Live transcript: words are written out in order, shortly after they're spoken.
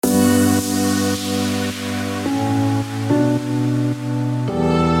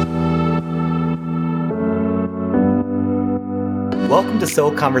to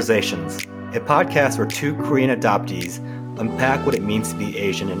Seoul Conversations, a podcast where two Korean adoptees unpack what it means to be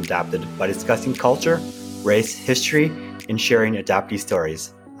Asian and adopted by discussing culture, race, history, and sharing adoptee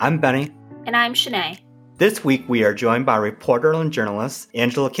stories. I'm Benny. And I'm Shanae. This week we are joined by reporter and journalist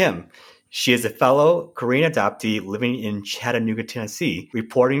Angela Kim. She is a fellow Korean adoptee living in Chattanooga, Tennessee,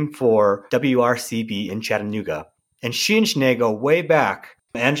 reporting for WRCB in Chattanooga. And she and Shanae go way back.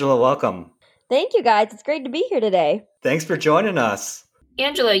 Angela, welcome. Thank you, guys. It's great to be here today. Thanks for joining us.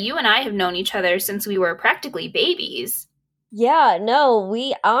 Angela, you and I have known each other since we were practically babies. Yeah, no,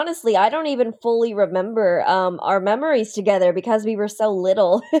 I don't even fully remember our memories together because we were so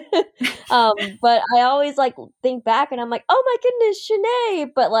little. But I always think back and I'm like, oh my goodness,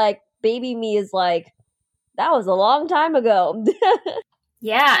 Shanae. But baby me is that was a long time ago.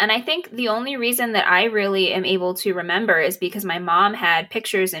 Yeah, and I think the only reason that I really am able to remember is because my mom had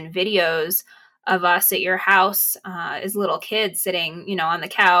pictures and videos of us at your house as little kids sitting, on the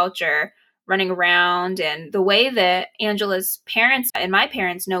couch or running around. And the way that Angela's parents and my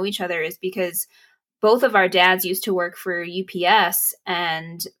parents know each other is because both of our dads used to work for UPS,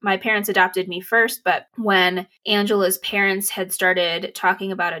 and my parents adopted me first. But when Angela's parents had started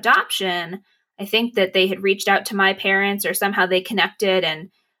talking about adoption, I think that they had reached out to my parents or somehow they connected,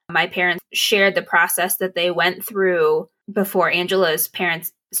 and my parents shared the process that they went through before Angela's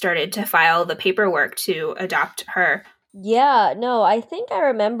parents started to file the paperwork to adopt her. Yeah, no, I think I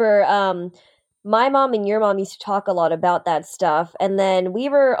remember my mom and your mom used to talk a lot about that stuff. And then we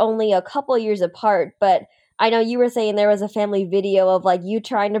were only a couple years apart, but I know you were saying there was a family video of you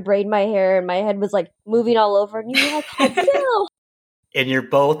trying to braid my hair and my head was moving all over and you were like, oh no. And you're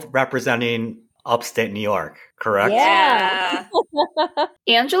both representing upstate New York, correct? Yeah.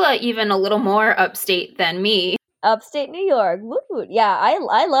 Angela even a little more upstate than me. Upstate New York. Woot woot. Yeah,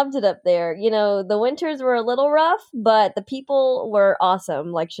 I loved it up there. The winters were a little rough, but the people were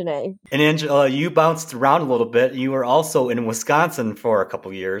awesome, like Shanae. And Angela, you bounced around a little bit. You were also in Wisconsin for a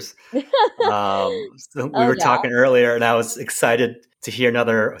couple years. We were talking earlier, and I was excited to hear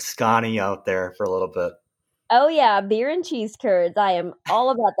another Scotty out there for a little bit. Oh, yeah, beer and cheese curds. I am all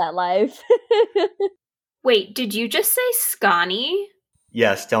about that life. Wait, did you just say Scotty?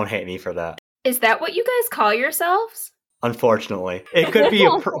 Yes, don't hate me for that. Is that what you guys call yourselves? Unfortunately. It could be a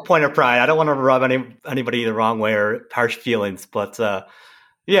point of pride. I don't want to rub anybody the wrong way or harsh feelings, but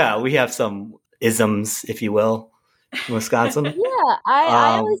yeah, we have some isms, if you will, in Wisconsin. Yeah,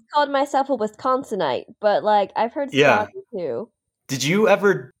 I always called myself a Wisconsinite, but I've heard Scotty too. Did you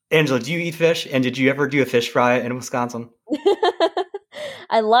ever, Angela, do you eat fish? And did you ever do a fish fry in Wisconsin?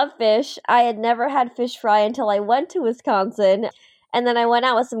 I love fish. I had never had fish fry until I went to Wisconsin. And then I went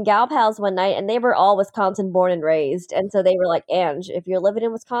out with some gal pals one night, and they were all Wisconsin born and raised. And so they were like, Ange, if you're living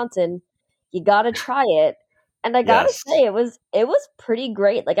in Wisconsin, you got to try it. And I got to say, it was pretty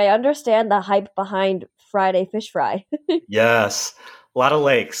great. I understand the hype behind Friday fish fry. Yes. A lot of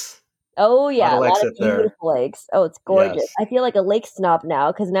lakes. Oh, yeah. A lot of beautiful lakes. Oh, it's gorgeous. Yes. I feel like a lake snob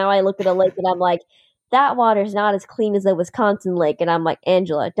now because now I look at a lake and I'm like, that water's not as clean as a Wisconsin lake. And I'm like,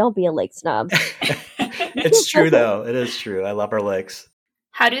 Angela, don't be a lake snob. It's true, though. It is true. I love our lakes.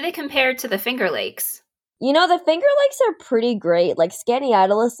 How do they compare to the Finger Lakes? The Finger Lakes are pretty great.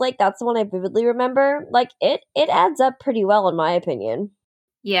 Skaneateles Lake, that's the one I vividly remember. It adds up pretty well, in my opinion.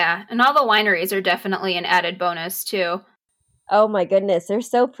 Yeah, and all the wineries are definitely an added bonus, too. Oh my goodness, they're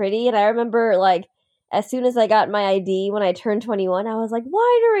so pretty. And I remember, as soon as I got my ID, when I turned 21, I was like,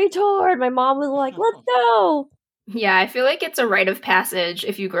 winery tour! And my mom was like, let's go! Yeah, I feel like it's a rite of passage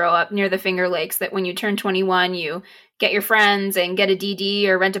if you grow up near the Finger Lakes that when you turn 21, you get your friends and get a DD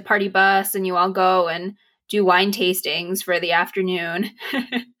or rent a party bus and you all go and do wine tastings for the afternoon.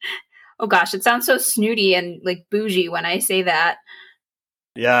 Oh gosh, it sounds so snooty and bougie when I say that.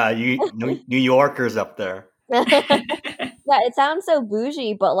 Yeah, you New Yorkers up there. Yeah, it sounds so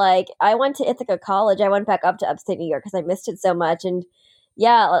bougie, but I went to Ithaca College. I went back up to upstate New York because I missed it so much. And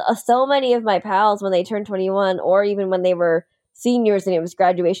yeah, so many of my pals, when they turned 21 or even when they were seniors and it was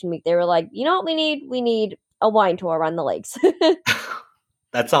graduation week, they were like, you know what we need? We need a wine tour around the lakes.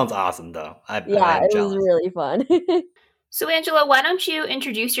 That sounds awesome, though. It was really fun. So, Angela, why don't you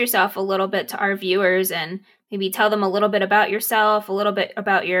introduce yourself a little bit to our viewers and maybe tell them a little bit about yourself, a little bit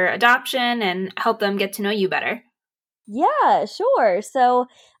about your adoption, and help them get to know you better? Yeah, sure. So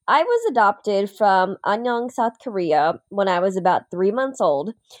I was adopted from Anyang, South Korea when I was about 3 months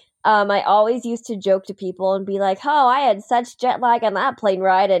old. I always used to joke to people and be like, oh, I had such jet lag on that plane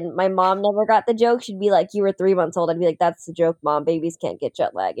ride. And my mom never got the joke. She'd be like, you were 3 months old. I'd be like, that's the joke, Mom. Babies can't get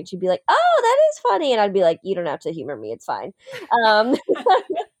jet lag. And she'd be like, oh, that is funny. And I'd be like, you don't have to humor me. It's fine.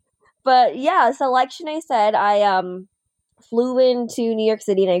 But yeah, so like Shanae said, I flew into New York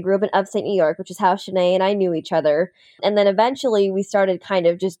City, and I grew up in upstate New York, which is how Shanae and I knew each other. And then eventually we started kind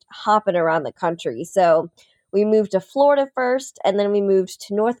of just hopping around the country. So we moved to Florida first, and then we moved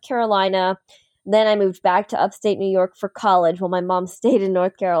to North Carolina. Then I moved back to upstate New York for college while my mom stayed in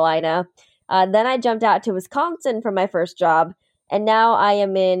North Carolina. Then I jumped out to Wisconsin for my first job, and now I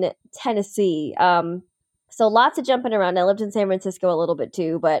am in Tennessee. So lots of jumping around. I lived in San Francisco a little bit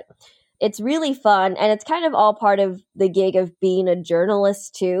too, but it's really fun, and it's kind of all part of the gig of being a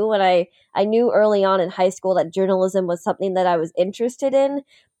journalist too. And I knew early on in high school that journalism was something that I was interested in,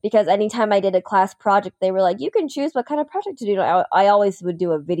 because anytime I did a class project, they were like, you can choose what kind of project to do. I always would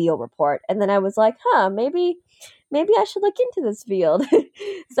do a video report. And then I was like, maybe I should look into this field.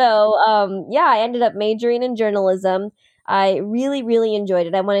 So, I ended up majoring in journalism. I really, really enjoyed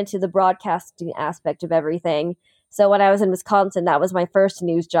it. I went into the broadcasting aspect of everything. So when I was in Wisconsin, that was my first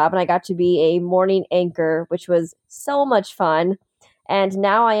news job, and I got to be a morning anchor, which was so much fun. And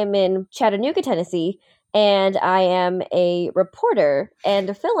now I am in Chattanooga, Tennessee, and I am a reporter and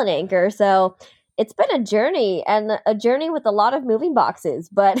a fill-in anchor. So it's been a journey, and a journey with a lot of moving boxes,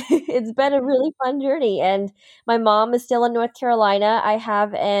 but it's been a really fun journey. And my mom is still in North Carolina. I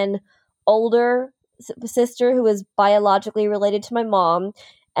have an older sister who is biologically related to my mom,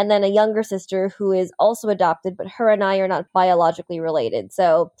 and then a younger sister who is also adopted, but her and I are not biologically related.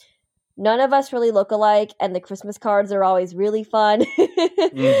 So none of us really look alike, and the Christmas cards are always really fun.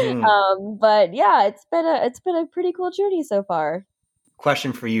 But yeah, it's been a pretty cool journey so far.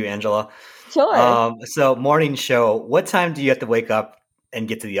 Question for you, Angela. Sure. So morning show, what time do you have to wake up and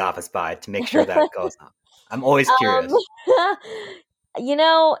get to the office by to make sure that goes on? I'm always curious.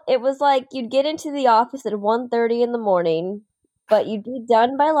 It was like you'd get into the office at 1:30 in the morning, but you'd be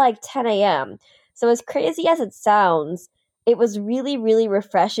done by like 10 a.m. So as crazy as it sounds, it was really, really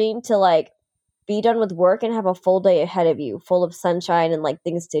refreshing to like be done with work and have a full day ahead of you, full of sunshine and like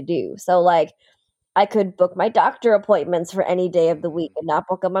things to do. So like I could book my doctor appointments for any day of the week and not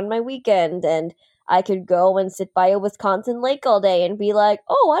book them on my weekend. And I could go and sit by a Wisconsin lake all day and be like,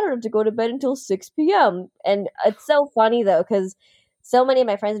 oh, I don't have to go to bed until 6 p.m. And it's so funny though, because so many of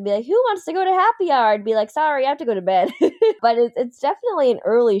my friends would be like, who wants to go to happy hour? I'd be like, sorry, I have to go to bed. But it's definitely an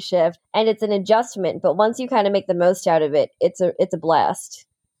early shift, and it's an adjustment. But once you kind of make the most out of it, it's a blast.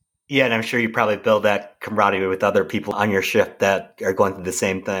 Yeah, and I'm sure you probably build that camaraderie with other people on your shift that are going through the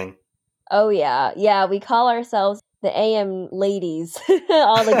same thing. Oh, yeah. Yeah, we call ourselves the AM ladies,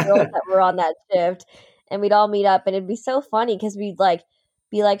 all the girls that were on that shift. And we'd all meet up, and it'd be so funny because we'd like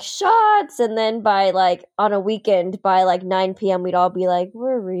be like shots, and then by like on a weekend by like 9 p.m. we'd all be like,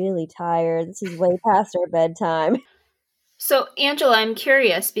 we're really tired. This is way past our bedtime. So, Angela, I'm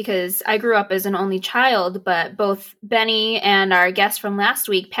curious because I grew up as an only child, but both Benny and our guest from last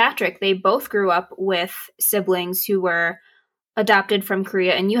week, Patrick, they both grew up with siblings who were adopted from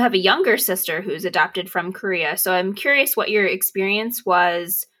Korea, and you have a younger sister who's adopted from Korea. So I'm curious what your experience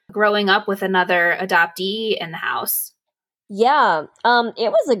was growing up with another adoptee in the house. Yeah,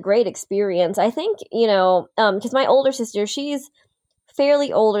 it was a great experience. I think, because my older sister, she's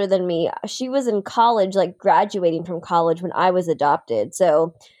fairly older than me. She was in college, like graduating from college when I was adopted.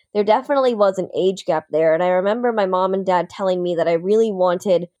 So there definitely was an age gap there. And I remember my mom and dad telling me that I really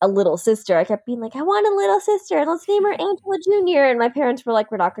wanted a little sister. I kept being like, I want a little sister. Let's name her Angela Jr. And my parents were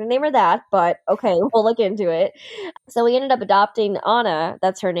like, we're not going to name her that, but okay, we'll look into it. So we ended up adopting Anna.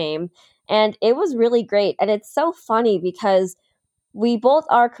 That's her name. And it was really great. And it's so funny because we both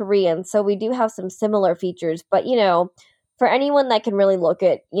are Korean, so we do have some similar features. But, for anyone that can really look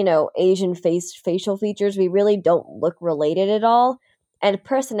at, Asian facial features, we really don't look related at all. And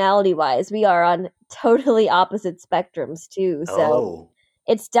personality-wise, we are on totally opposite spectrums, too. So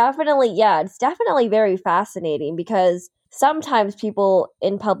it's definitely very fascinating because sometimes people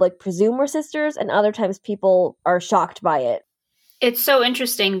in public presume we're sisters and other times people are shocked by it. It's so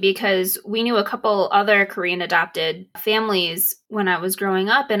interesting because we knew a couple other Korean adopted families when I was growing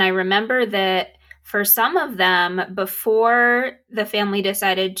up. And I remember that for some of them, before the family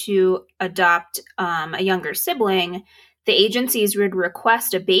decided to adopt a younger sibling, the agencies would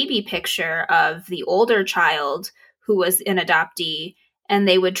request a baby picture of the older child who was an adoptee, and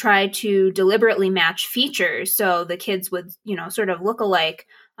they would try to deliberately match features so the kids would, sort of look alike.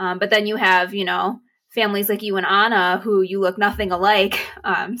 But then you have, families like you and Anna who you look nothing alike.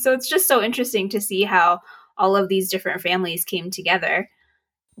 So it's just so interesting to see how all of these different families came together.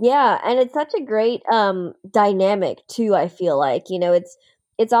 Yeah, and it's such a great dynamic too, I feel like.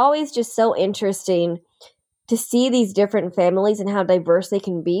 It's always just so interesting to see these different families and how diverse they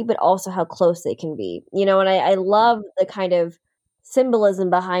can be, but also how close they can be. And I love the kind of symbolism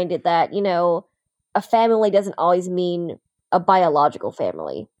behind it that, a family doesn't always mean a biological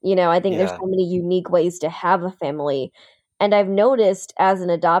family. I think there's Yeah. so many unique ways to have a family. And I've noticed as an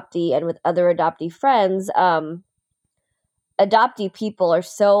adoptee and with other adoptee friends, adoptee people are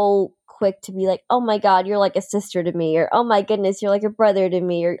so quick to be like, oh my God, you're like a sister to me, or oh my goodness, you're like a brother to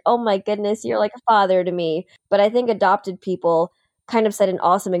me, or oh my goodness, you're like a father to me. But I think adopted people kind of set an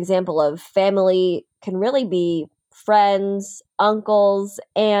awesome example of family can really be friends, uncles,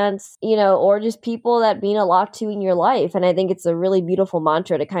 aunts, or just people that mean a lot to you in your life. And I think it's a really beautiful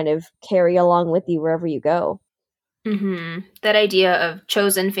mantra to kind of carry along with you wherever you go. That idea of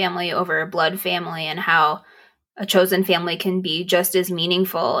chosen family over blood family, and how a chosen family can be just as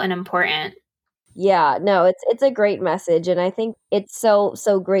meaningful and important. Yeah, no, it's a great message, and I think it's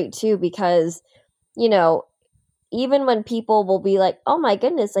so great too because, even when people will be like, "Oh my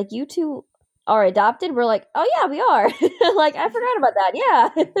goodness, like you two are adopted," we're like, "Oh yeah, we are." Like I forgot about that. Yeah.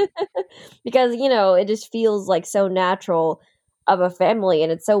 Because, it just feels like so natural of a family,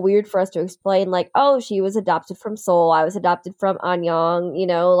 and it's so weird for us to explain like, "Oh, she was adopted from Seoul, I was adopted from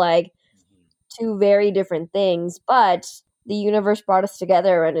Anyang," like two very different things, but the universe brought us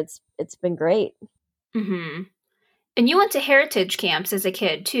together and it's been great. Mm-hmm. And you went to heritage camps as a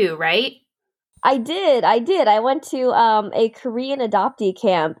kid too, right? I did. I went to a Korean adoptee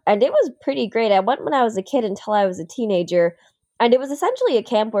camp, and it was pretty great. I went when I was a kid until I was a teenager, and it was essentially a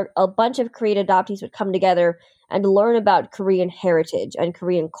camp where a bunch of Korean adoptees would come together and learn about Korean heritage and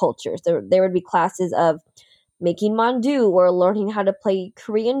Korean culture. So there would be classes of making mandu or learning how to play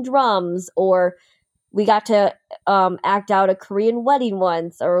Korean drums, or we got to act out a Korean wedding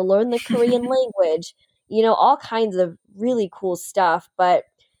once or learn the Korean language, all kinds of really cool stuff. But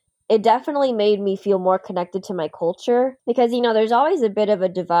it definitely made me feel more connected to my culture because, there's always a bit of a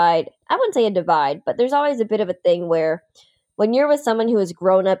divide. I wouldn't say a divide, but there's always a bit of a thing where when you're with someone who has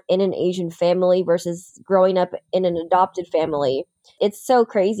grown up in an Asian family versus growing up in an adopted family, it's so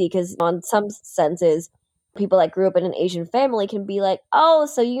crazy because on some senses, people that grew up in an Asian family can be like, oh,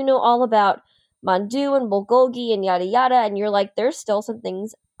 so you know all about mandu and bulgogi and yada yada. And you're like, there's still some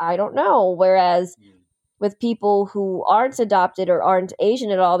things I don't know. Whereas with people who aren't adopted or aren't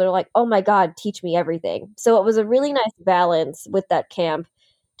Asian at all, they're like, oh my God, teach me everything. So it was a really nice balance with that camp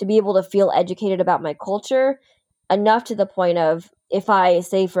to be able to feel educated about my culture enough to the point of if I,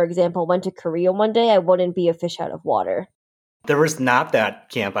 say, for example, went to Korea one day, I wouldn't be a fish out of water. There was not that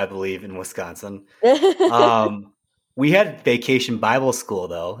camp, I believe, in Wisconsin. We had vacation Bible school,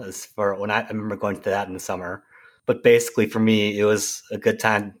 though, as for when I remember going to that in the summer. But basically, for me, it was a good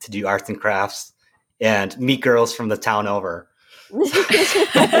time to do arts and crafts and meet girls from the town over.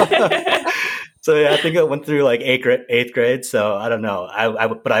 So yeah, I think I went through like eighth grade. So I don't know.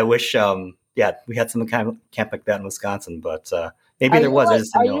 But I wish, we had some kind of camp like that in Wisconsin. But maybe there was. Like,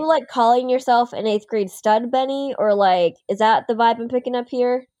 are you like calling yourself an 8th grade stud, Benny, or like is that the vibe I'm picking up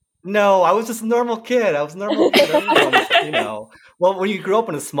here? No, I was just a normal kid. I was a normal kid. Everyone, well, when you grow up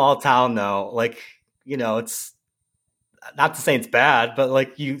in a small town, though, like it's not to say it's bad, but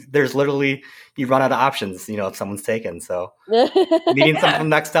like there's literally you run out of options, if someone's taken. So meeting someone from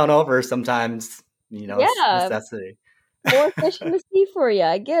next town over sometimes, is necessity. More fish in the sea for you.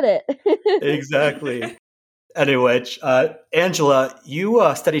 I get it. Exactly. Anyway, Angela,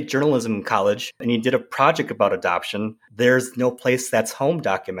 you studied journalism in college and you did a project about adoption. There's No Place That's Home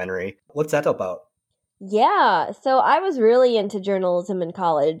documentary. What's that about? Yeah, so I was really into journalism in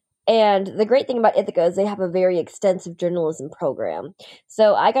college. And the great thing about Ithaca is they have a very extensive journalism program.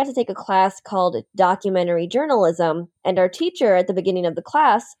 So I got to take a class called documentary journalism. And our teacher at the beginning of the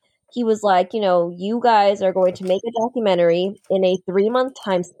class, he was like, you guys are going to make a documentary in a 3-month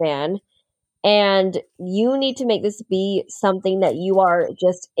time span. And you need to make this be something that you are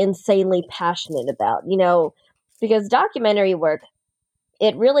just insanely passionate about, because documentary work,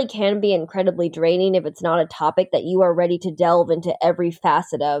 it really can be incredibly draining if it's not a topic that you are ready to delve into every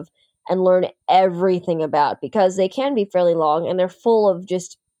facet of and learn everything about, because they can be fairly long and they're full of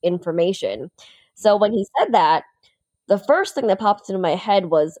just information. So when he said that, the first thing that popped into my head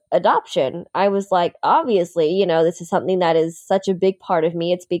was adoption. I was like, obviously, this is something that is such a big part of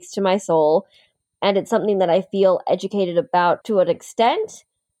me. It speaks to my soul, and it's something that I feel educated about to an extent,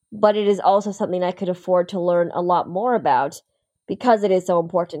 but it is also something I could afford to learn a lot more about because it is so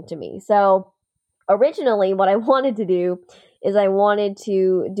important to me. So originally what I wanted to do is I wanted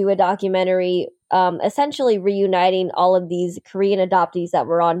to do a documentary essentially reuniting all of these Korean adoptees that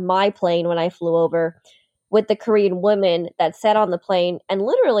were on my plane when I flew over with the Korean women that sat on the plane and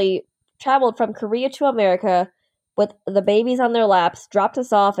literally traveled from Korea to America with the babies on their laps, dropped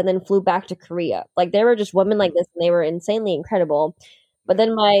us off, and then flew back to Korea. Like, there were just women like this, and they were insanely incredible. But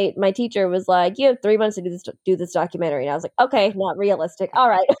then my teacher was like, you have 3 months to do this documentary. And I was like, okay, not realistic. All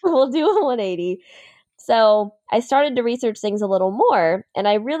right, we'll do a 180. So I started to research things a little more, and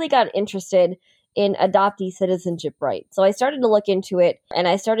I really got interested in adoptee citizenship rights. So I started to look into it, and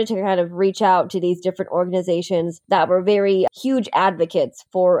I started to kind of reach out to these different organizations that were very huge advocates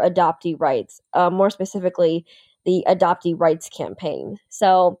for adoptee rights, more specifically the Adoptee Rights Campaign.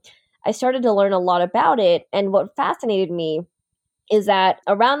 So I started to learn a lot about it, and what fascinated me is that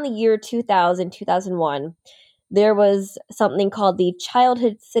around the year 2000, 2001, there was something called the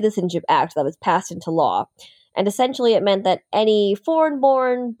Childhood Citizenship Act that was passed into law. And essentially it meant that any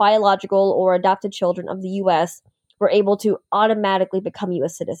foreign-born, biological, or adopted children of the U.S. were able to automatically become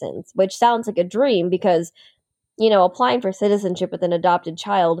U.S. citizens, which sounds like a dream because, applying for citizenship with an adopted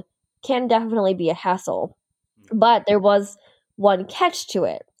child can definitely be a hassle. But there was one catch to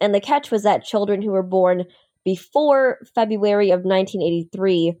it. And the catch was that children who were born before February of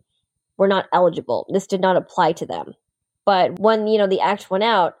 1983 were not eligible. This did not apply to them. But when, the act went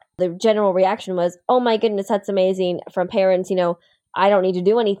out, the general reaction was, oh my goodness, that's amazing, from parents, I don't need to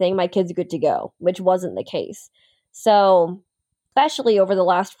do anything, my kid's good to go, which wasn't the case. So, especially over the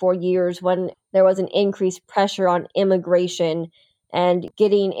last 4 years when there was an increased pressure on immigration and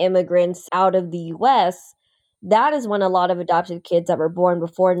getting immigrants out of the U.S., that is when a lot of adopted kids that were born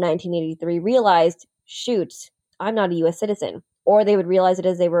before 1983 realized, shoot, I'm not a U.S. citizen. Or they would realize it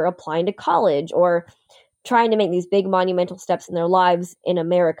as they were applying to college or trying to make these big monumental steps in their lives in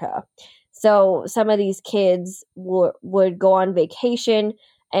America. So some of these kids would go on vacation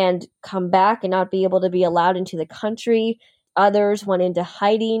and come back and not be able to be allowed into the country. Others went into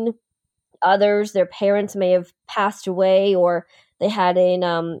hiding. Others, their parents may have passed away, or they had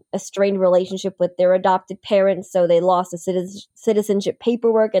a strained relationship with their adopted parents, so they lost the citizenship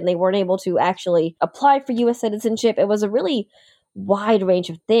paperwork and they weren't able to actually apply for U.S. citizenship. It was a really wide range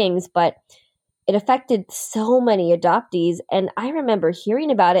of things, but it affected so many adoptees. And I remember hearing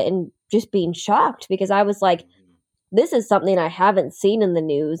about it and just being shocked because I was like, this is something I haven't seen in the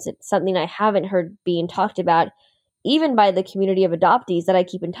news. It's something I haven't heard being talked about, even by the community of adoptees that I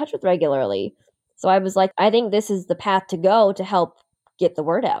keep in touch with regularly. So I was like, I think this is the path to go to help get the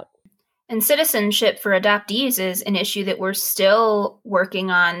word out. And citizenship for adoptees is an issue that we're still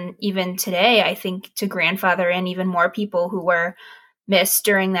working on even today, I think, to grandfather in even more people who were missed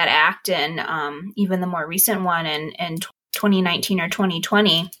during that act, and even the more recent one in 2019 or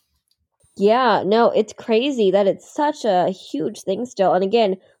 2020. Yeah, no, it's crazy that it's such a huge thing still. And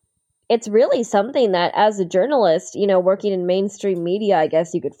again, it's really something that as a journalist, working in mainstream media, I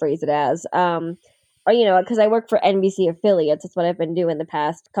guess you could phrase it as, or, because I work for NBC affiliates, that's what I've been doing the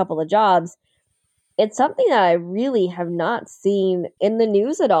past couple of jobs. It's something that I really have not seen in the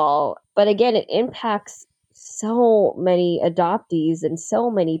news at all. But again, it impacts so many adoptees and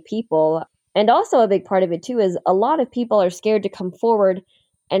so many people. And also a big part of it too is a lot of people are scared to come forward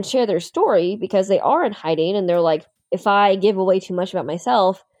and share their story because they are in hiding and they're like, if I give away too much about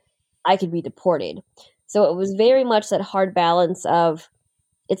myself, I could be deported. So it was very much that hard balance of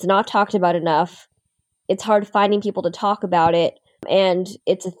it's not talked about enough. It's hard finding people to talk about it. And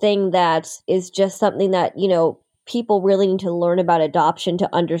it's a thing that is just something that, people really need to learn about adoption to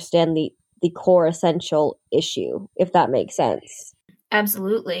understand the core essential issue, if that makes sense.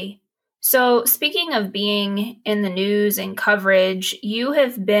 Absolutely. So speaking of being in the news and coverage, you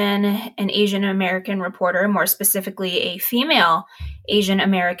have been an Asian American reporter, more specifically a female Asian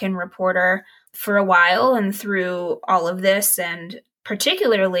American reporter, for a while, and through all of this, and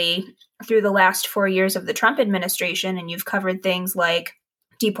particularly through the last 4 years of the Trump administration. And you've covered things like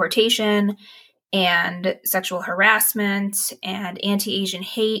deportation and sexual harassment and anti-Asian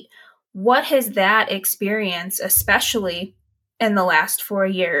hate. What has that experience, especially in the last 4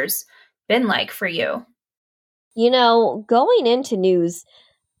 years, been like for you? Going into news,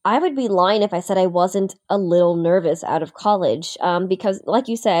 I would be lying if I said I wasn't a little nervous out of college, because like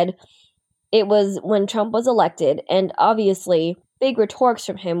you said, it was when Trump was elected, and obviously big retorts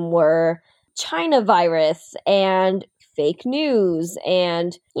from him were China virus and fake news,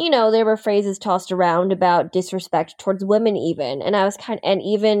 and there were phrases tossed around about disrespect towards women even, and I was and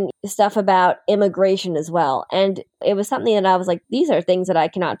even stuff about immigration as well. And it was something that I was like, these are things that I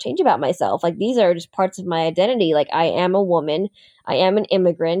cannot change about myself. Like, these are just parts of my identity. Like, I am a woman, I am an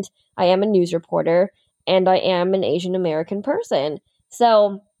immigrant, I am a news reporter, and I am an Asian American person.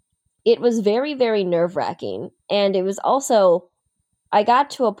 So it was very, very nerve-wracking. And it was also, I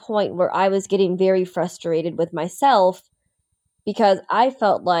got to a point where I was getting very frustrated with myself because I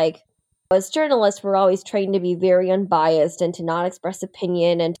felt like As journalists, we're always trained to be very unbiased and to not express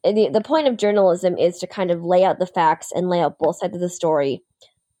opinion. And the point of journalism is to kind of lay out the facts and lay out both sides of the story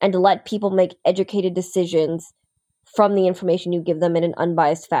and to let people make educated decisions from the information you give them in an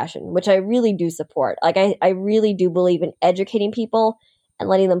unbiased fashion, which I really do support. Like, I really do believe in educating people and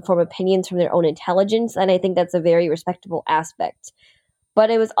letting them form opinions from their own intelligence. And I think that's a very respectable aspect.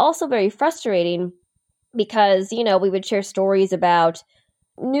 But it was also very frustrating because, you know, we would share stories about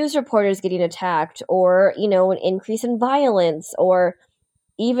news reporters getting attacked or, you know, an increase in violence, or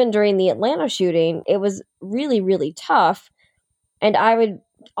even during the Atlanta shooting, it was really, really tough. And I would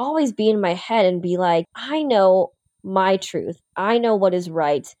always be in my head and be like, I know my truth. I know what is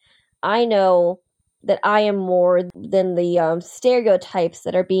right. I know that I am more than the stereotypes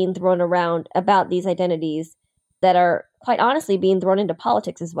that are being thrown around about these identities that are quite honestly being thrown into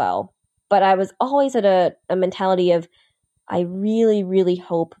politics as well. But I was always at a mentality of, I really, really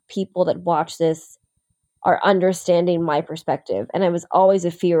hope people that watch this are understanding my perspective. And I was always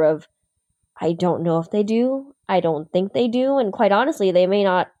a fear of, I don't know if they do. I don't think they do. And quite honestly, they may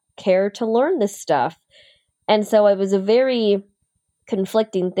not care to learn this stuff. And so it was a very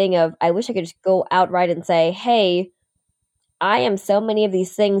conflicting thing of, I wish I could just go outright and say, hey, I am so many of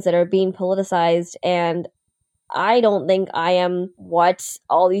these things that are being politicized, and I don't think I am what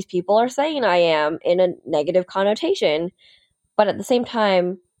all these people are saying I am, in a negative connotation. But at the same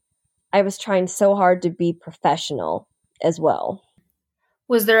time, I was trying so hard to be professional as well.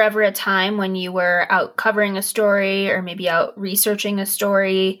 Was there ever a time when you were out covering a story or maybe out researching a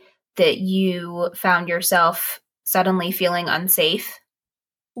story that you found yourself suddenly feeling unsafe?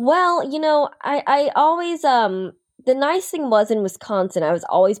 Well, you know, I always, the nice thing was in Wisconsin, I was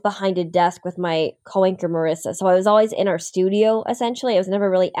always behind a desk with my co-anchor Marissa. So I was always in our studio, essentially. I was never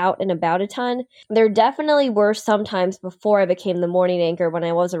really out and about a ton. There definitely were some times before I became the morning anchor, when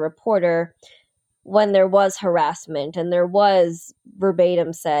I was a reporter, when there was harassment and there was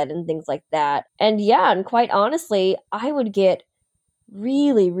verbatim said and things like that. And yeah, and quite honestly, I would get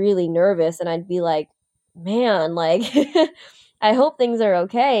really, really nervous and I'd be like, man, like, I hope things are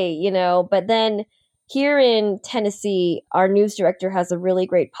okay, you know. But then here in Tennessee, our news director has a really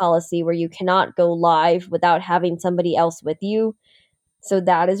great policy where you cannot go live without having somebody else with you. So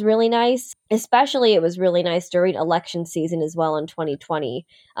that is really nice. Especially, it was really nice during election season as well in 2020.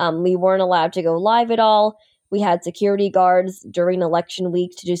 We weren't allowed to go live at all. We had security guards during election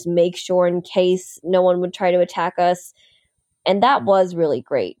week to just make sure in case no one would try to attack us. And that was really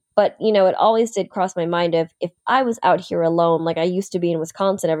great. But, you know, it always did cross my mind of, if I was out here alone, like I used to be in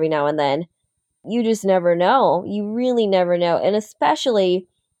Wisconsin every now and then, you just never know. You really never know. And especially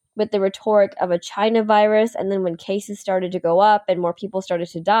with the rhetoric of a China virus, and then when cases started to go up and more people started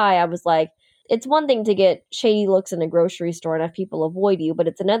to die, I was like, it's one thing to get shady looks in a grocery store and have people avoid you, but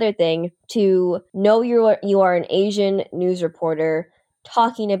it's another thing to know you are an Asian news reporter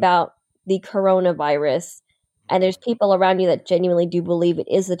talking about the coronavirus, and there's people around you that genuinely do believe it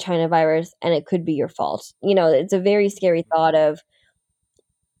is the China virus and it could be your fault. You know, it's a very scary thought of,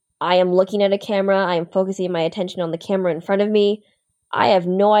 I am looking at a camera, I am focusing my attention on the camera in front of me. I have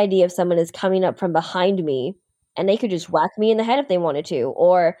no idea if someone is coming up from behind me and they could just whack me in the head if they wanted to.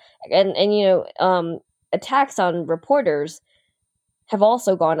 Or, and you know, attacks on reporters have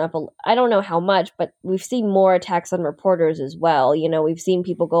also gone up. I don't know how much, but we've seen more attacks on reporters as well. You know, we've seen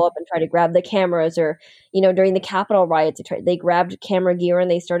people go up and try to grab the cameras, or, you know, during the Capitol riots, they grabbed camera gear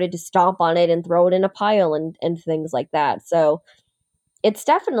and they started to stomp on it and throw it in a pile and things like that. So it's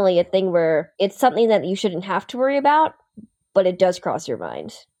definitely a thing where it's something that you shouldn't have to worry about, but it does cross your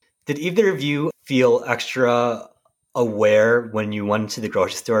mind. Did either of you feel extra aware when you went to the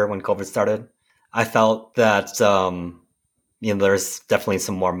grocery store when COVID started? I felt that, you know, there's definitely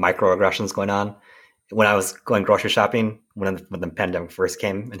some more microaggressions going on. When I was going grocery shopping, when the pandemic first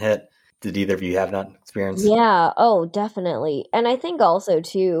came and hit, did either of you have that experience? Yeah, oh, definitely. And I think also,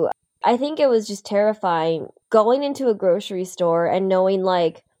 too, I think it was just terrifying going into a grocery store and knowing,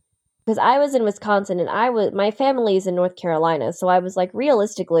 like, because I was in Wisconsin and my family is in North Carolina. So I was like,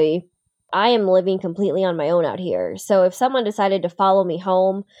 realistically, I am living completely on my own out here. So if someone decided to follow me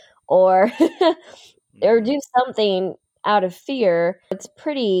home or or do something out of fear, it's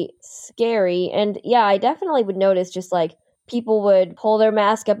pretty scary. And yeah, I definitely would notice just like people would pull their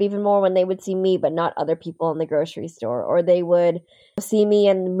mask up even more when they would see me, but not other people in the grocery store. Or they would see me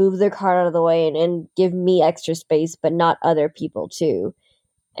and move their cart out of the way and give me extra space, but not other people too.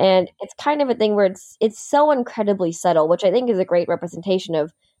 And it's kind of a thing where it's so incredibly subtle, which I think is a great representation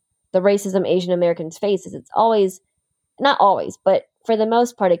of the racism Asian Americans face. Is it's always, not always, but for the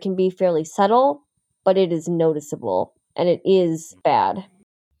most part, it can be fairly subtle, but it is noticeable and it is bad.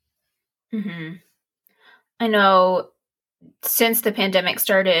 Mm-hmm. I know since the pandemic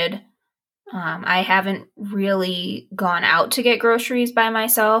started, I haven't really gone out to get groceries by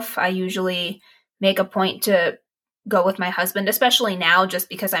myself. I usually make a point to go with my husband, especially now just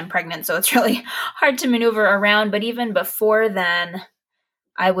because I'm pregnant. So it's really hard to maneuver around. But even before then,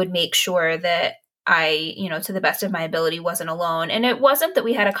 I would make sure that I, to the best of my ability, wasn't alone. And it wasn't that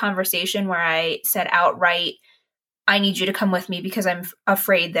we had a conversation where I said outright, I need you to come with me because I'm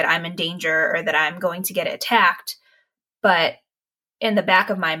afraid that I'm in danger or that I'm going to get attacked. But in the back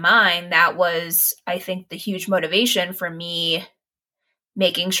of my mind, that was, I think, the huge motivation for me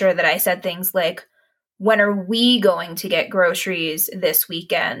making sure that I said things like, when are we going to get groceries this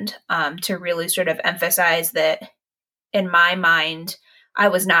weekend? To really sort of emphasize that in my mind, I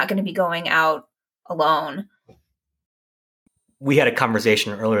was not going to be going out alone. We had a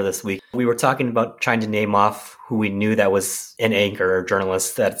conversation earlier this week. We were talking about trying to name off who we knew that was an anchor or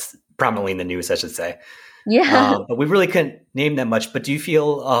journalist that's prominently in the news, I should say. Yeah. But we really couldn't name that much. But do you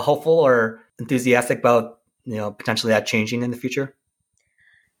feel hopeful or enthusiastic about, potentially that changing in the future?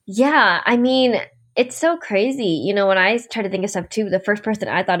 Yeah, I mean, it's so crazy. When I try to think of stuff too, the first person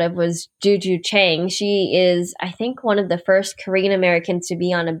I thought of was Juju Chang. She is, I think, one of the first Korean Americans to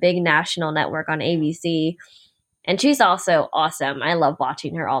be on a big national network on ABC. And she's also awesome. I love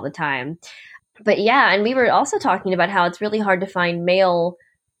watching her all the time. But yeah, and we were also talking about how it's really hard to find male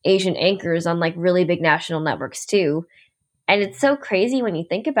Asian anchors on like really big national networks too. And it's so crazy when you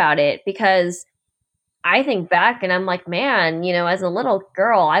think about it because I think back and I'm like, man, as a little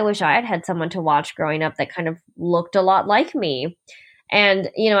girl, I wish I had had someone to watch growing up that kind of looked a lot like me. And,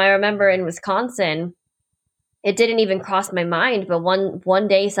 I remember in Wisconsin, it didn't even cross my mind, but one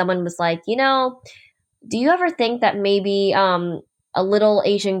day someone was like, do you ever think that maybe a little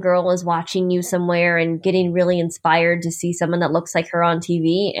Asian girl is watching you somewhere and getting really inspired to see someone that looks like her on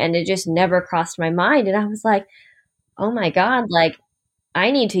TV? And it just never crossed my mind. And I was like, oh my God, like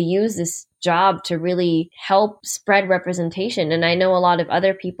I need to use this job to really help spread representation. And I know a lot of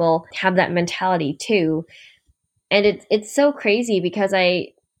other people have that mentality too. And it's so crazy because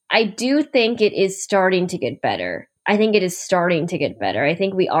I do think it is starting to get better. I think it is starting to get better. I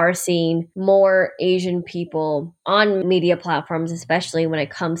think we are seeing more Asian people on media platforms, especially when it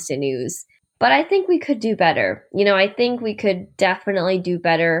comes to news. But I think we could do better. I think we could definitely do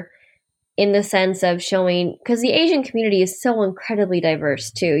better in the sense of showing, because the Asian community is so incredibly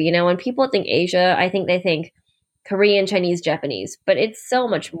diverse too. When people think Asia, I think they think Korean, Chinese, Japanese, but it's so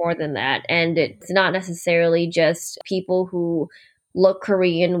much more than that. And it's not necessarily just people who look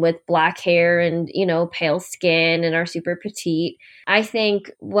Korean with black hair and, pale skin and are super petite. I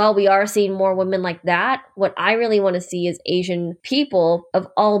think, well, we are seeing more women like that. What I really want to see is Asian people of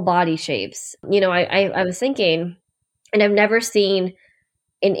all body shapes. I was thinking, and I've never seen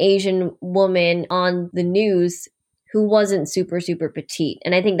an Asian woman on the news who wasn't super, super petite.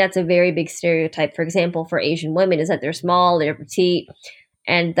 And I think that's a very big stereotype, for example, for Asian women is that they're small, they're petite.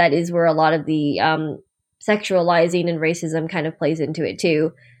 And that is where a lot of the sexualizing and racism kind of plays into it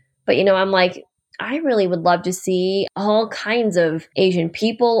too. But, I'm like, I really would love to see all kinds of Asian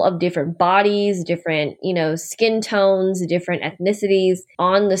people of different bodies, different, skin tones, different ethnicities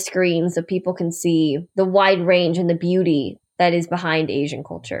on the screen so people can see the wide range and the beauty that is behind Asian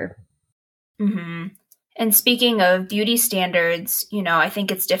culture. Mm-hmm. And speaking of beauty standards, I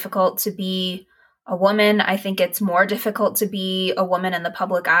think it's difficult to be a woman. I think it's more difficult to be a woman in the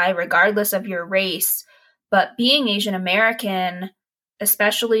public eye, regardless of your race. But being Asian American,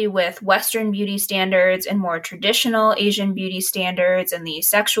 especially with Western beauty standards and more traditional Asian beauty standards and the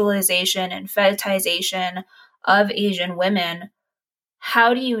sexualization and fetishization of Asian women,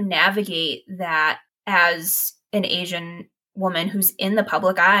 how do you navigate that as an Asian woman who's in the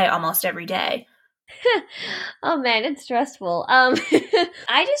public eye almost every day? Oh man, it's stressful.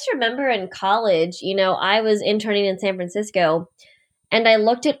 I just remember in college, I was interning in San Francisco and I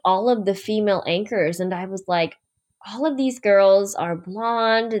looked at all of the female anchors and I was like, all of these girls are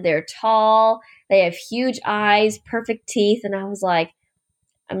blonde, they're tall, they have huge eyes, perfect teeth. And I was like,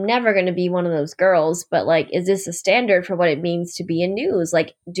 I'm never going to be one of those girls, but like, is this a standard for what it means to be in news?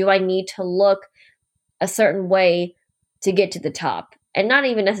 Like, do I need to look a certain way to get to the top? And not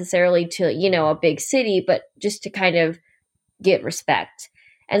even necessarily to, a big city, but just to kind of get respect.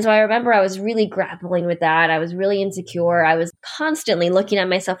 And so I remember I was really grappling with that. I was really insecure. I was constantly looking at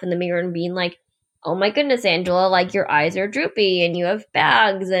myself in the mirror and being like, oh my goodness, Angela, like your eyes are droopy and you have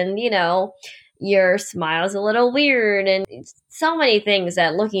bags and, your smile's a little weird. And so many things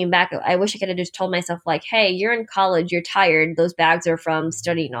that looking back, I wish I could have just told myself like, hey, you're in college, you're tired. Those bags are from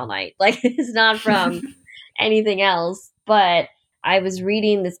studying all night. Like it's not from anything else. But I was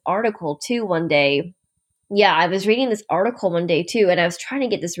reading this article too one day. Yeah, I was reading this article one day too, and I was trying to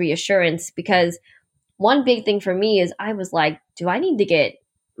get this reassurance because one big thing for me is I was like, do I need to get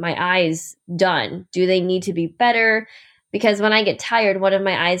my eyes done? Do they need to be better? Because when I get tired, one of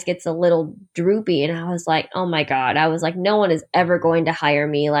my eyes gets a little droopy, and I was like, oh my God. I was like, no one is ever going to hire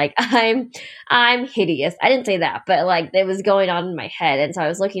me. Like I'm hideous. I didn't say that, but like it was going on in my head. And so I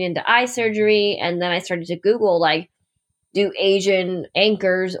was looking into eye surgery, and then I started to Google, like, do Asian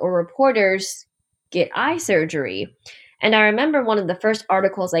anchors or reporters get eye surgery? And I remember one of the first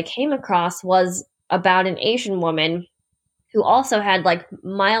articles I came across was about an Asian woman who also had like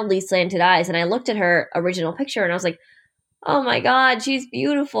mildly slanted eyes. And I looked at her original picture and I was like, oh my God, she's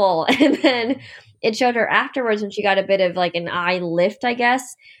beautiful. And then it showed her afterwards when she got a bit of like an eye lift, I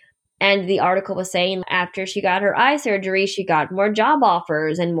guess. And the article was saying after she got her eye surgery, she got more job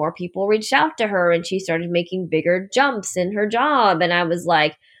offers and more people reached out to her and she started making bigger jumps in her job. And I was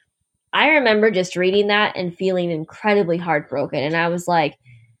like, I remember just reading that and feeling incredibly heartbroken. And I was like,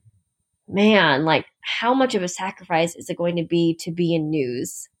 man, like how much of a sacrifice is it going to be in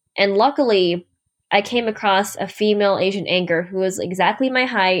news? And luckily, I came across a female Asian anchor who was exactly my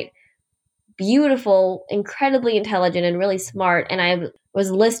height, beautiful, incredibly intelligent, and really smart. And I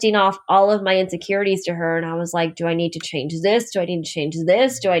was listing off all of my insecurities to her. And I was like, do I need to change this? Do I need to change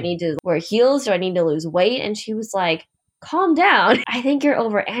this? Do I need to wear heels? Do I need to lose weight? And she was like, calm down. I think you're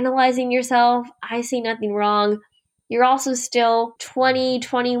overanalyzing yourself. I see nothing wrong. You're also still 20,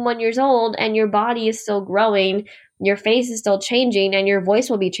 21 years old and your body is still growing. Your face is still changing and your voice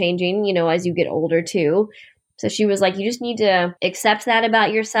will be changing, you know, as you get older too. So she was like, you just need to accept that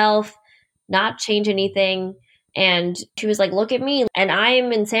about yourself, not change anything. And she was like, look at me. And I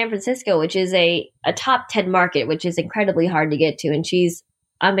am in San Francisco, which is a top 10 market, which is incredibly hard to get to. And she's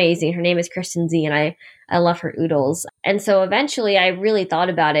amazing. Her name is Kristen Z, and I love her oodles. And so eventually I really thought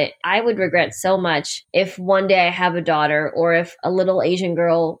about it. I would regret so much if one day I have a daughter or if a little Asian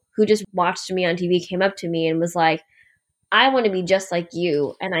girl who just watched me on TV came up to me and was like, I want to be just like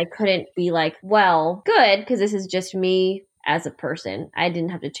you. And I couldn't be like, well, good, because this is just me as a person. I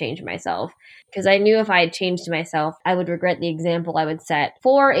didn't have to change myself because I knew if I had changed myself, I would regret the example I would set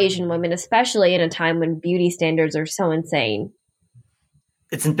for Asian women, especially in a time when beauty standards are so insane.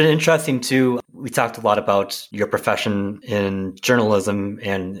 It's been interesting too. We talked a lot about your profession in journalism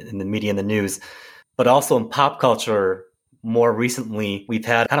and in the media and the news, but also in pop culture. More recently, we've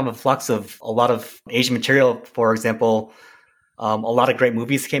had kind of a flux of a lot of Asian material. For example, a lot of great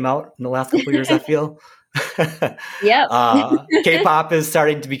movies came out in the last couple of years, I feel. Yep. K-pop is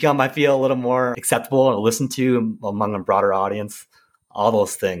starting to become, I feel, a little more acceptable and listened to among a broader audience. All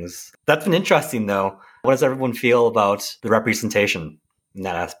those things. That's been interesting, though. What does everyone feel about the representation in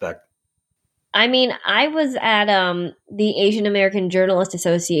that aspect? I mean, I was at the Asian American Journalist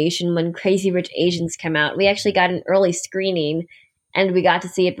Association when Crazy Rich Asians came out. We actually got an early screening and we got to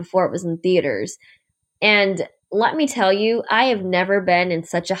see it before it was in theaters. And let me tell you, I have never been in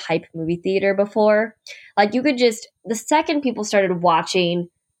such a hype movie theater before. Like you could just, the second people started watching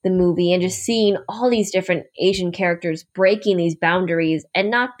the movie and just seeing all these different Asian characters breaking these boundaries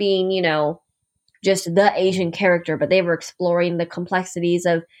and not being, you know, just the Asian character, but they were exploring the complexities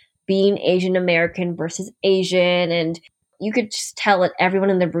of being Asian American versus Asian. And you could just tell that everyone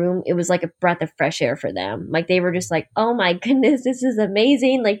in the room, it was like a breath of fresh air for them. Like they were just like, oh my goodness, this is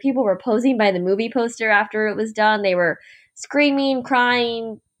amazing. Like people were posing by the movie poster after it was done. They were screaming,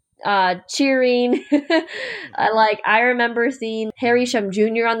 crying, cheering. I remember seeing Harry Shum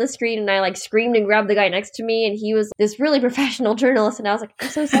Jr. on the screen and I like screamed and grabbed the guy next to me and he was this really professional journalist and I was like, I'm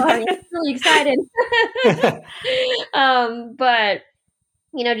so sorry. I'm really excited. But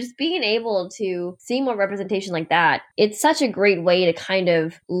you know, just being able to see more representation like that, it's such a great way to kind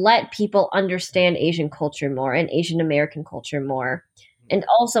of let people understand Asian culture more and Asian American culture more, and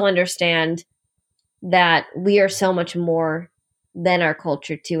also understand that we are so much more than our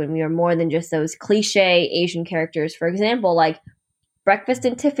culture too, and we are more than just those cliche Asian characters. For example, like Breakfast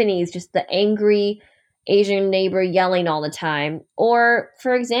at Tiffany's, just the angry Asian neighbor yelling all the time. Or,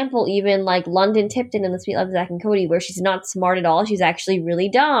 for example, even like London Tipton in The Sweet Life of Zack and Cody, where she's not smart at all. She's actually really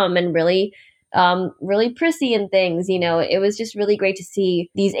dumb and really prissy and things. You know, it was just really great to see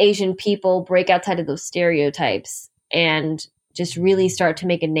these Asian people break outside of those stereotypes and just really start to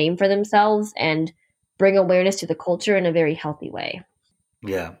make a name for themselves and bring awareness to the culture in a very healthy way.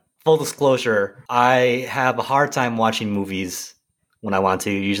 Yeah. Full disclosure, I have a hard time watching movies when I want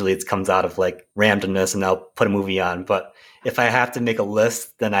to. Usually it comes out of like randomness and I'll put a movie on. But if I have to make a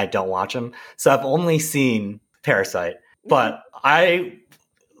list, then I don't watch them. So I've only seen Parasite. But I,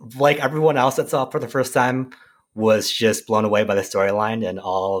 like everyone else that saw it for the first time, was just blown away by the storyline and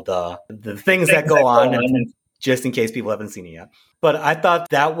all the things that go on, and just in case people haven't seen it yet. But I thought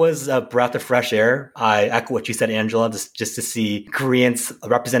that was a breath of fresh air. I echo what you said, Angela, just to see Koreans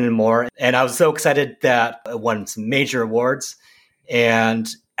represented more. And I was so excited that it won some major awards. And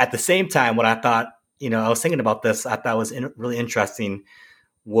at the same time, what I thought, I was thinking about this, I thought was really interesting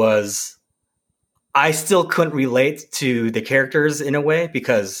was I still couldn't relate to the characters in a way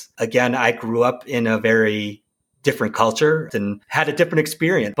because, again, I grew up in a very different culture and had a different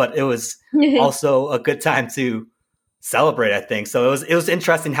experience, but it was also a good time to celebrate, I think. So it was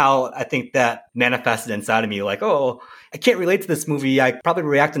interesting how I think that manifested inside of me, like, oh, I can't relate to this movie. I probably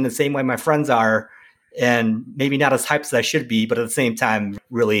react in the same way my friends are, and maybe not as hyped as I should be, but at the same time,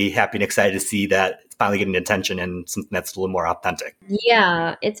 really happy and excited to see that it's finally getting attention and something that's a little more authentic.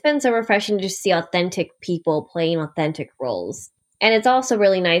 Yeah, it's been so refreshing to see authentic people playing authentic roles. And it's also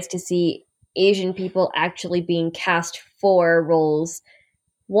really nice to see Asian people actually being cast for roles,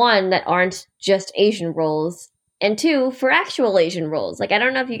 one, that aren't just Asian roles, and two, for actual Asian roles. Like, I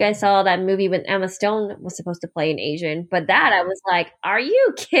don't know if you guys saw that movie when Emma Stone was supposed to play an Asian, but that I was like, are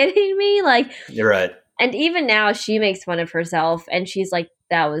you kidding me? Like, you're right. And even now she makes fun of herself and she's like,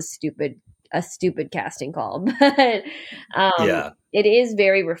 that was a stupid casting call. But it is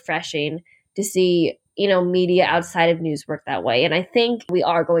very refreshing to see, media outside of news work that way. And I think we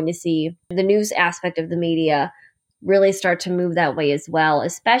are going to see the news aspect of the media really start to move that way as well,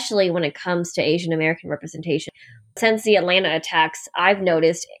 especially when it comes to Asian American representation. Since the Atlanta attacks, I've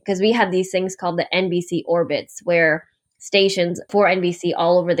noticed, because we have these things called the NBC orbits, where stations for NBC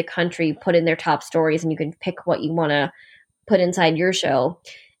all over the country put in their top stories and you can pick what you want to put inside your show.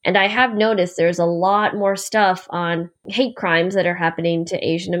 And I have noticed there's a lot more stuff on hate crimes that are happening to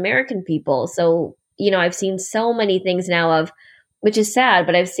Asian American people. So, I've seen so many things now of, which is sad,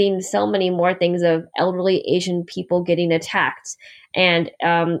 but I've seen so many more things of elderly Asian people getting attacked and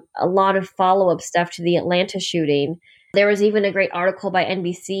a lot of follow-up stuff to the Atlanta shooting. There was even a great article by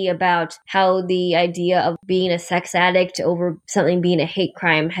NBC about how the idea of being a sex addict over something being a hate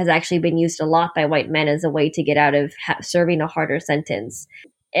crime has actually been used a lot by white men as a way to get out of serving a harder sentence.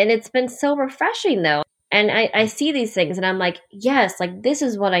 And it's been so refreshing, though. And I see these things and I'm like, yes, like this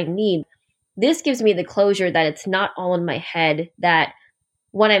is what I need. This gives me the closure that it's not all in my head, that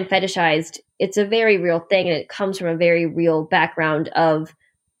when I'm fetishized, it's a very real thing and it comes from a very real background of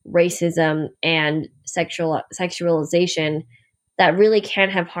racism and sexualization that really can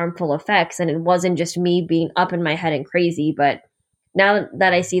have harmful effects. And it wasn't just me being up in my head and crazy, but now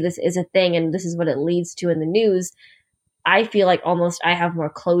that I see this is a thing and this is what it leads to in the news, I feel like almost I have more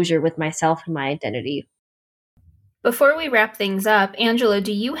closure with myself and my identity. Before we wrap things up, Angela,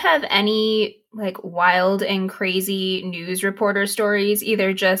 do you have any wild and crazy news reporter stories,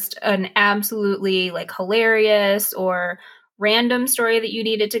 either just an absolutely hilarious or random story that you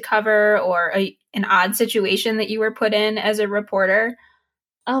needed to cover, or an odd situation that you were put in as a reporter?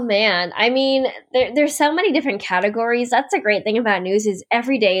 Oh man, I mean, there's so many different categories. That's a great thing about news is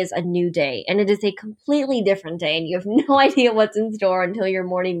every day is a new day, and it is a completely different day, and you have no idea what's in store until your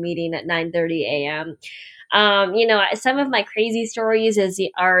morning meeting at 9:30 a.m. Some of my crazy stories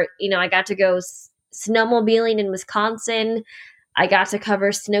are I got to go snowmobiling in Wisconsin. I got to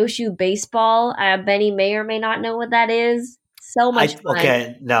cover snowshoe baseball. Benny may or may not know what that is. So much fun.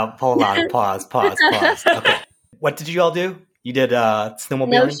 Okay, now hold on. Pause. Okay. What did you all do? You did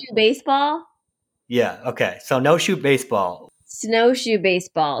snowmobiling? Snowshoe baseball? Yeah, okay. So snowshoe baseball. Snowshoe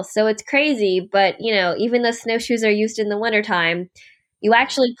baseball. So it's crazy, but even though snowshoes are used in the wintertime, you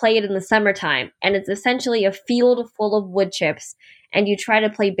actually play it in the summertime. And it's essentially a field full of wood chips. And you try to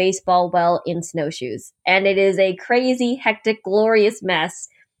play baseball well in snowshoes. And it is a crazy, hectic, glorious mess.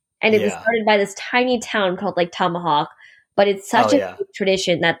 And it was started by this tiny town called Tomahawk. But it's such a big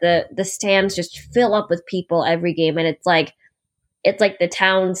tradition that the stands just fill up with people every game. And it's like the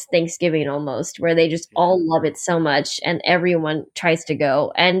town's Thanksgiving almost, where they just all love it so much and everyone tries to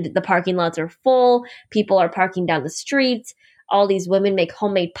go. And the parking lots are full. People are parking down the streets. All these women make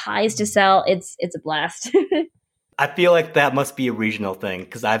homemade pies to sell. It's a blast. I feel like that must be a regional thing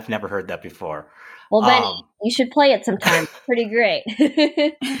because I've never heard that before. Well, Benny, you should play it sometime. It's pretty great.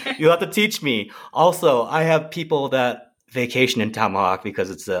 You'll have to teach me. Also, I have people that vacation in Tomahawk because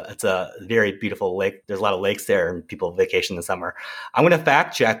it's a very beautiful lake. There's a lot of lakes there and people vacation in the summer. I'm going to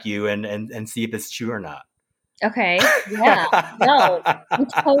fact check you and see if it's true or not. Okay. Yeah. No, you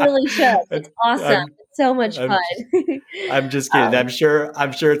totally should. It's awesome. It's so much fun. I'm just kidding. I'm sure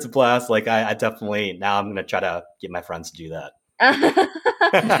it's a blast. I definitely, now I'm going to try to get my friends to do that.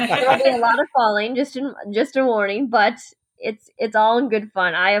 There'll be a lot of falling, just a warning, but it's all in good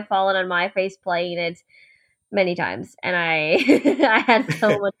fun. I have fallen on my face playing it many times, and I I had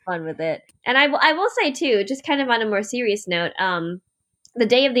so much fun with it. And I will say too, just kind of on a more serious note, the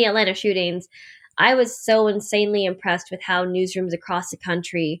day of the Atlanta shootings, I was so insanely impressed with how newsrooms across the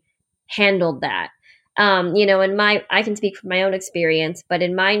country handled that. I can speak from my own experience, but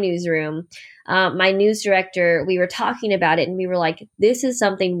in my newsroom, my news director, we were talking about it and we were like, this is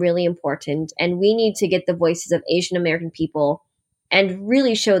something really important and we need to get the voices of Asian American people and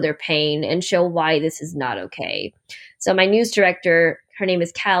really show their pain and show why this is not okay. So my news director, her name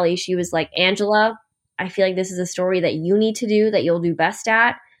is Callie, she was like, Angela, I feel like this is a story that you need to do, that you'll do best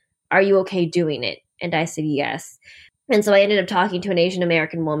at. Are you okay doing it? And I said, yes. And so I ended up talking to an Asian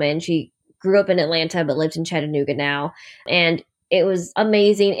American woman. She grew up in Atlanta, but lives in Chattanooga now. And it was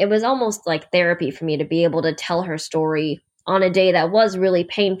amazing. It was almost like therapy for me to be able to tell her story on a day that was really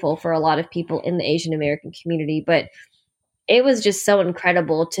painful for a lot of people in the Asian American community. But it was just so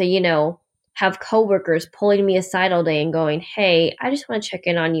incredible to, have coworkers pulling me aside all day and going, hey, I just want to check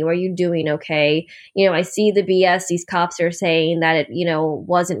in on you. Are you doing okay? I see the BS these cops are saying that it,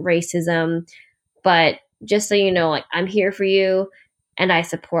 wasn't racism, but just so you know, like, I'm here for you and I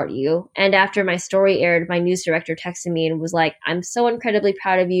support you. And after my story aired, my news director texted me and was like, I'm so incredibly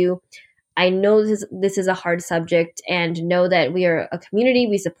proud of you. I know this is a hard subject and know that we are a community.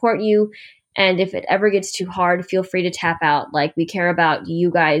 We support you. And if it ever gets too hard, feel free to tap out. Like, we care about you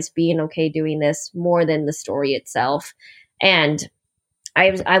guys being okay doing this more than the story itself. And I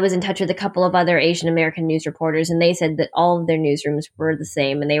was in touch with a couple of other Asian American news reporters, and they said that all of their newsrooms were the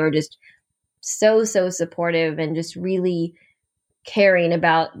same. And they were just so supportive and just really caring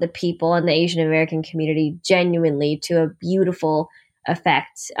about the people in the Asian American community genuinely to a beautiful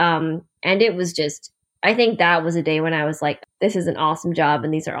effect. And it was just, I think that was a day when I was like, this is an awesome job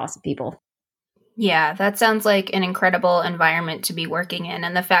and these are awesome people. Yeah, that sounds like an incredible environment to be working in.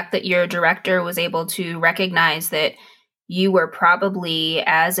 And the fact that your director was able to recognize that you were probably,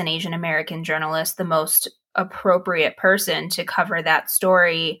 as an Asian American journalist, the most appropriate person to cover that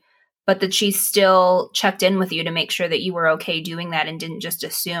story, but that she still checked in with you to make sure that you were okay doing that and didn't just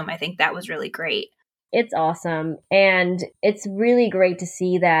assume. I think that was really great. It's awesome. And it's really great to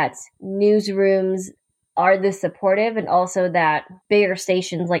see that newsrooms are this supportive, and also that bigger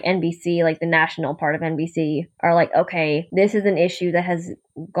stations like NBC, like the national part of NBC, are like, okay, this is an issue that has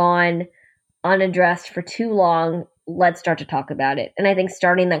gone unaddressed for too long. Let's start to talk about it. And I think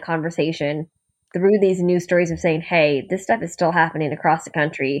starting that conversation through these news stories of saying, hey, this stuff is still happening across the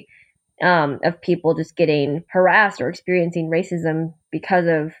country, of people just getting harassed or experiencing racism because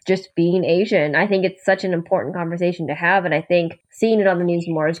of just being Asian. I think it's such an important conversation to have. And I think seeing it on the news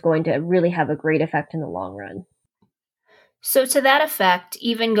more is going to really have a great effect in the long run. So to that effect,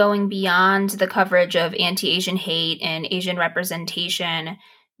 even going beyond the coverage of anti-Asian hate and Asian representation,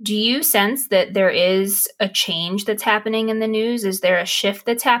 do you sense that there is a change that's happening in the news? Is there a shift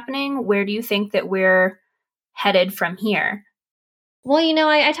that's happening? Where do you think that we're headed from here? Well,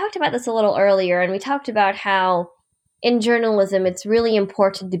 I talked about this a little earlier, and we talked about how in journalism, it's really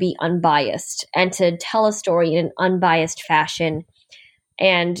important to be unbiased and to tell a story in an unbiased fashion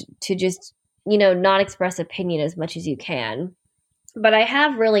and to just, not express opinion as much as you can. But I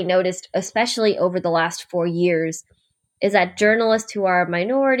have really noticed, especially over the last 4 years, is that journalists who are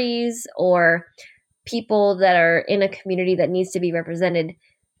minorities or people that are in a community that needs to be represented,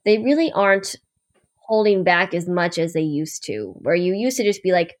 they really aren't holding back as much as they used to, where you used to just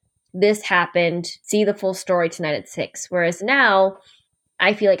be like, this happened, see the full story tonight at 6. Whereas now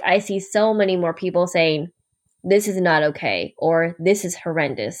I feel like I see so many more people saying, this is not okay, or this is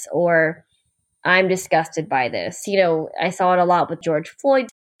horrendous, or I'm disgusted by this. I saw it a lot with George Floyd.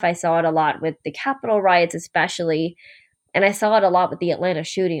 I saw it a lot with the Capitol riots, especially. And I saw it a lot with the Atlanta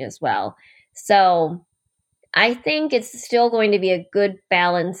shooting as well. So I think it's still going to be a good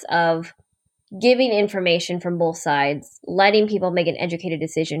balance of giving information from both sides, letting people make an educated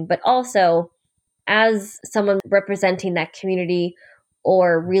decision, but also as someone representing that community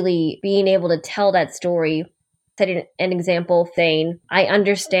or really being able to tell that story, setting an example saying, I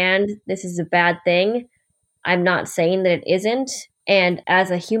understand this is a bad thing. I'm not saying that it isn't. And as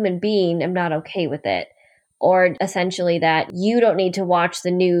a human being, I'm not okay with it. Or essentially that you don't need to watch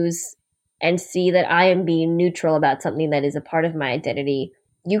the news and see that I am being neutral about something that is a part of my identity.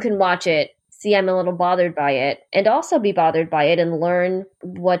 You can watch it, see I'm a little bothered by it, and also be bothered by it and learn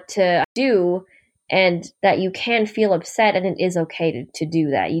what to do, and that you can feel upset and it is okay to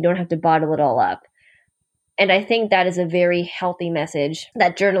do that. You don't have to bottle it all up. And I think that is a very healthy message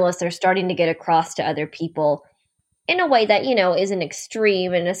that journalists are starting to get across to other people in a way that, isn't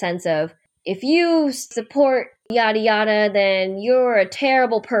extreme, in a sense of, if you support yada yada, then you're a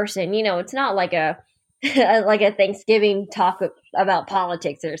terrible person. It's not like a like a Thanksgiving talk about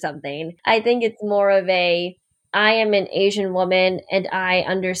politics or something. I think it's more of I am an Asian woman and I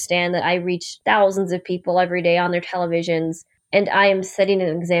understand that I reach thousands of people every day on their televisions, and I am setting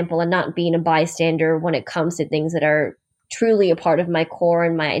an example and not being a bystander when it comes to things that are truly a part of my core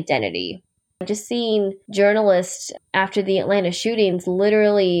and my identity. Just seeing journalists after the Atlanta shootings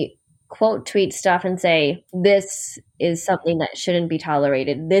literally quote tweet stuff and say, this is something that shouldn't be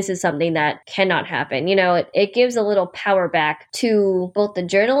tolerated. This is something that cannot happen. It gives a little power back to both the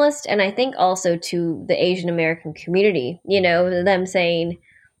journalist and I think also to the Asian American community, them saying,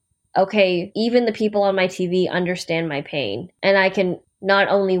 okay, even the people on my TV understand my pain. And I can not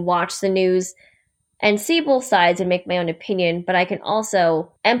only watch the news and see both sides and make my own opinion, but I can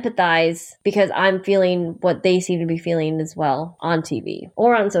also empathize because I'm feeling what they seem to be feeling as well on TV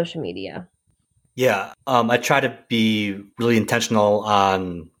or on social media. Yeah, I try to be really intentional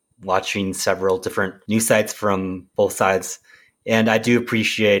on watching several different news sites from both sides. And I do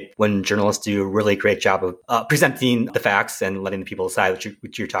appreciate when journalists do a really great job of presenting the facts and letting the people decide,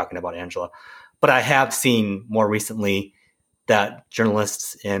 which you're talking about, Angela. But I have seen more recently that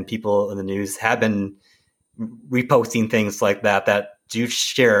journalists and people in the news have been reposting things like that do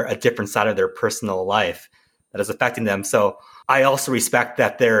share a different side of their personal life that is affecting them. So I also respect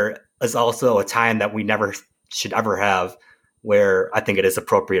that there is also a time that we never should ever have where I think it is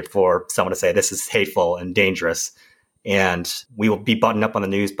appropriate for someone to say this is hateful and dangerous. And we will be buttoned up on the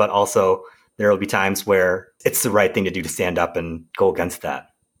news, but also there will be times where it's the right thing to do to stand up and go against that.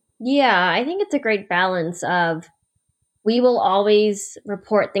 Yeah, I think it's a great balance of we will always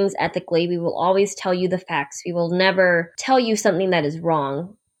report things ethically. We will always tell you the facts. We will never tell you something that is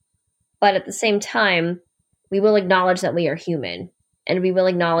wrong. But at the same time, we will acknowledge that we are human. And we will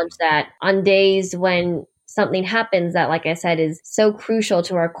acknowledge that on days when something happens that, like I said, is so crucial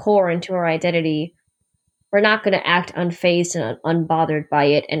to our core and to our identity, we're not going to act unfazed and unbothered by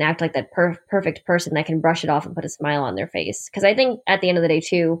it and act like that perfect person that can brush it off and put a smile on their face. Because I think at the end of the day,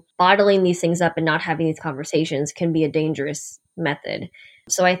 too, bottling these things up and not having these conversations can be a dangerous method.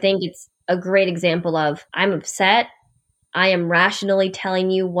 So I think it's a great example of I'm upset. I am rationally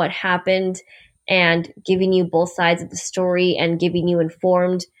telling you what happened and giving you both sides of the story and giving you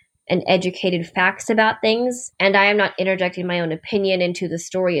informed and educated facts about things. And I am not interjecting my own opinion into the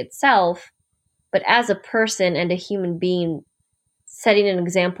story itself. But as a person and a human being, setting an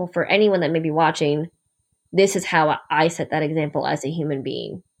example for anyone that may be watching, this is how I set that example as a human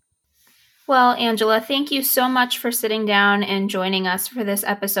being. Well, Angela, thank you so much for sitting down and joining us for this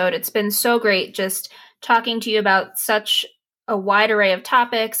episode. It's been so great just talking to you about such a wide array of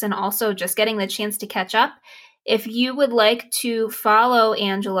topics and also just getting the chance to catch up. If you would like to follow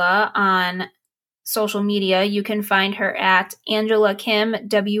Angela on social media, you can find her at Angela Kim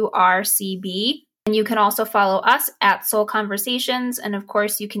WRCB. And you can also follow us at Soul Conversations. And of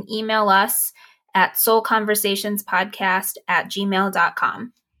course, you can email us at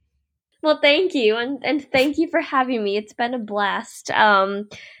soulconversationspodcast@gmail.com. Well, thank you. And thank you for having me. It's been a blast. And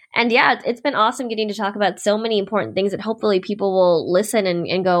yeah, it's been awesome getting to talk about so many important things that hopefully people will listen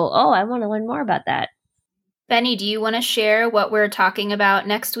and go, oh, I want to learn more about that. Benny, do you want to share what we're talking about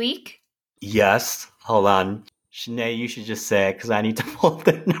next week? Yes. Hold on. Shanae, you should just say it because I need to pull up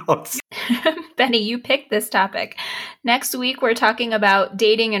the notes. Benny, you picked this topic. Next week, we're talking about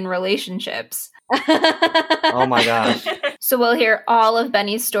dating and relationships. Oh my gosh. So we'll hear all of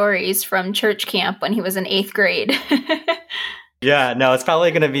Benny's stories from church camp when he was in 8th grade. Yeah, no, it's probably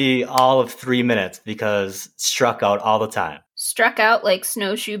going to be all of 3 minutes because struck out all the time. Struck out like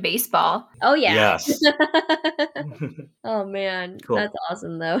snowshoe baseball. Oh, yeah. Yes. Oh, man. Cool. That's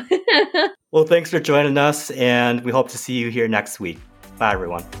awesome, though. Well, thanks for joining us, and we hope to see you here next week. Bye,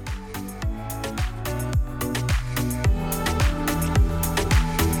 everyone.